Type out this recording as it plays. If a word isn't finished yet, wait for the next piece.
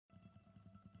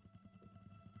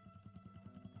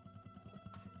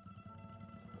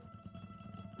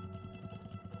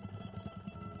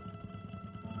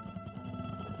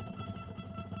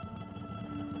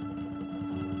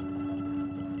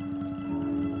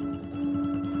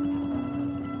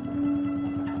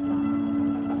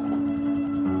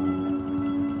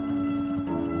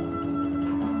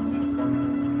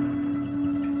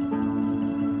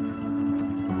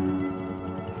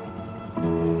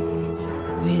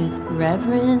With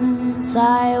reverence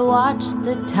I watch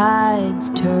the tides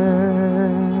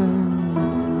turn.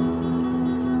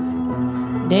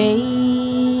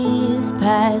 Days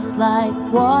pass like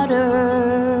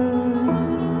water,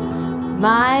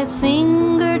 my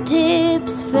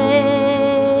fingertips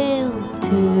fail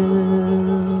to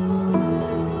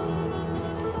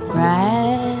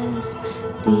grasp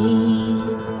the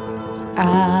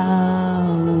hours.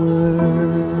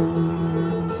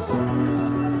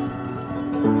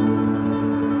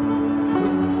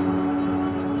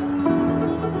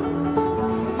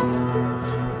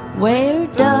 Where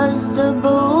does the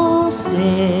bull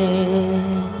sit,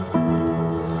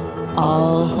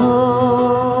 all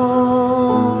horned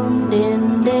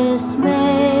in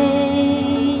dismay?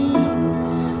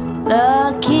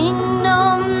 The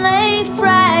kingdom lay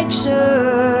fractured,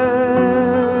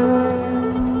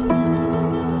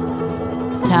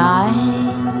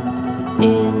 time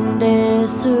in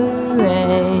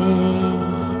disarray.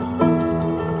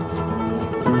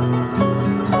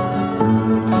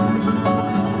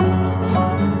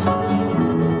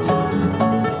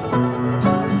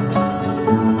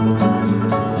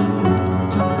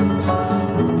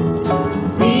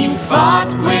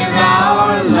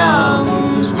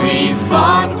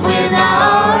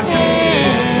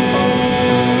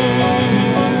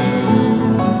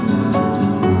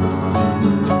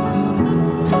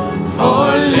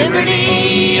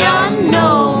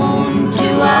 Unknown to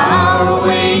our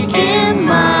waking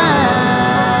minds,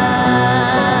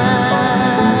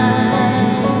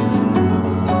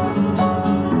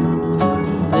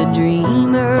 the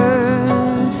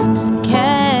dreamers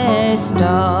cast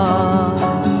off,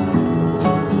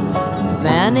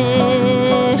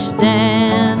 vanished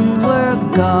and were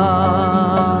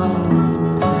gone,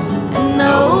 and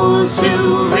those who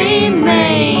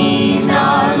remain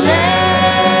are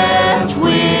left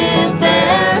with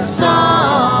their song.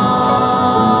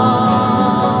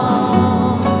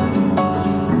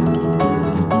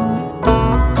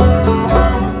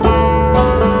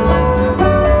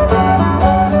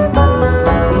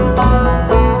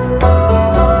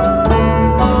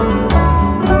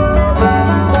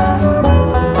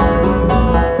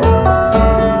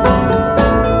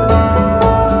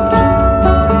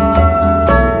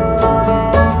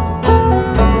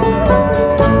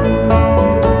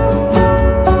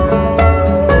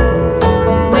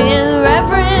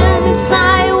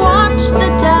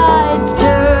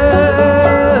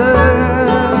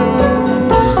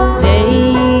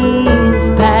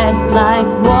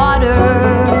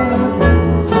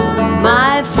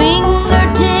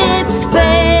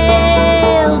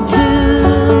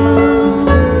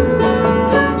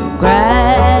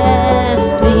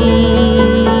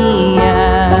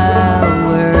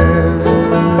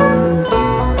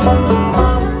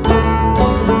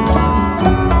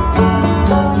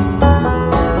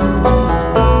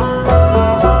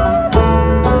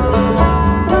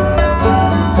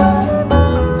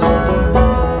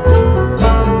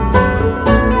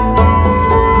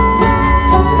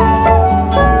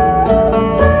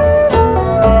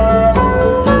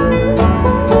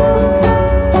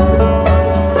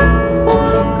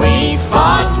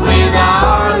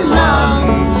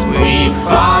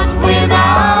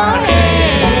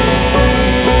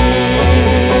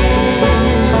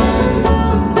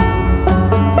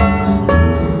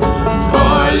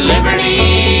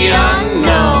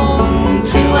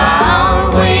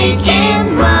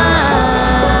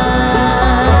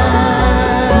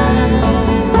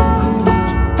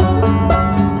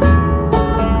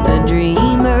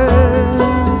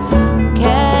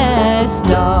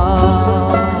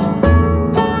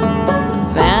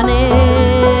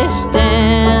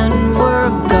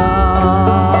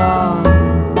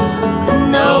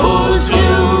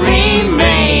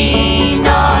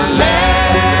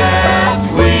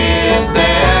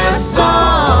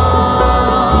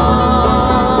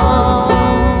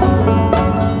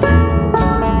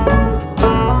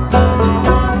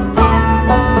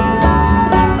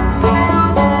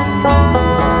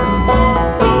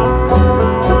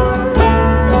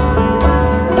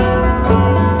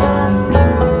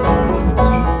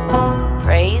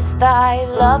 Thy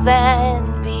love and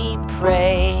be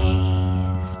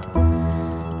praised.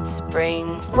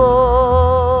 Spring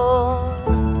forth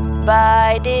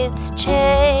bide its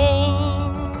change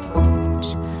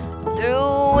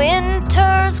through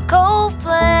winter's cold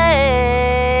flame,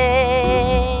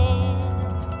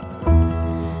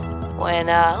 when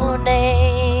our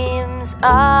names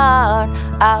are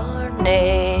our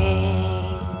names.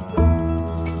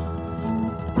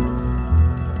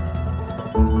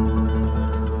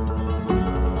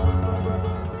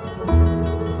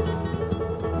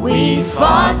 We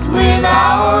fought with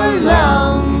our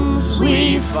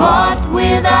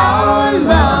with our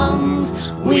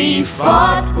lungs. We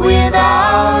fought with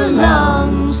our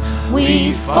lungs.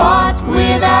 We fought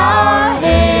with our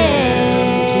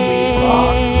heads.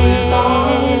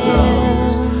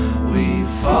 We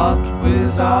fought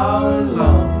with our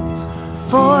lungs.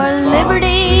 For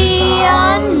liberty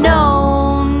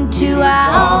unknown to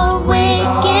our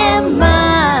waking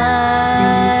minds.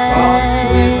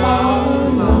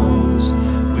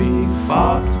 We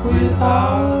fought with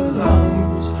our lungs.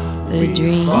 The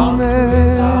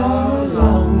dreamers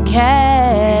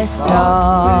cast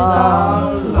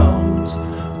off,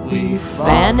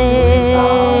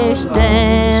 vanished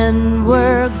and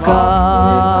were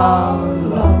gone.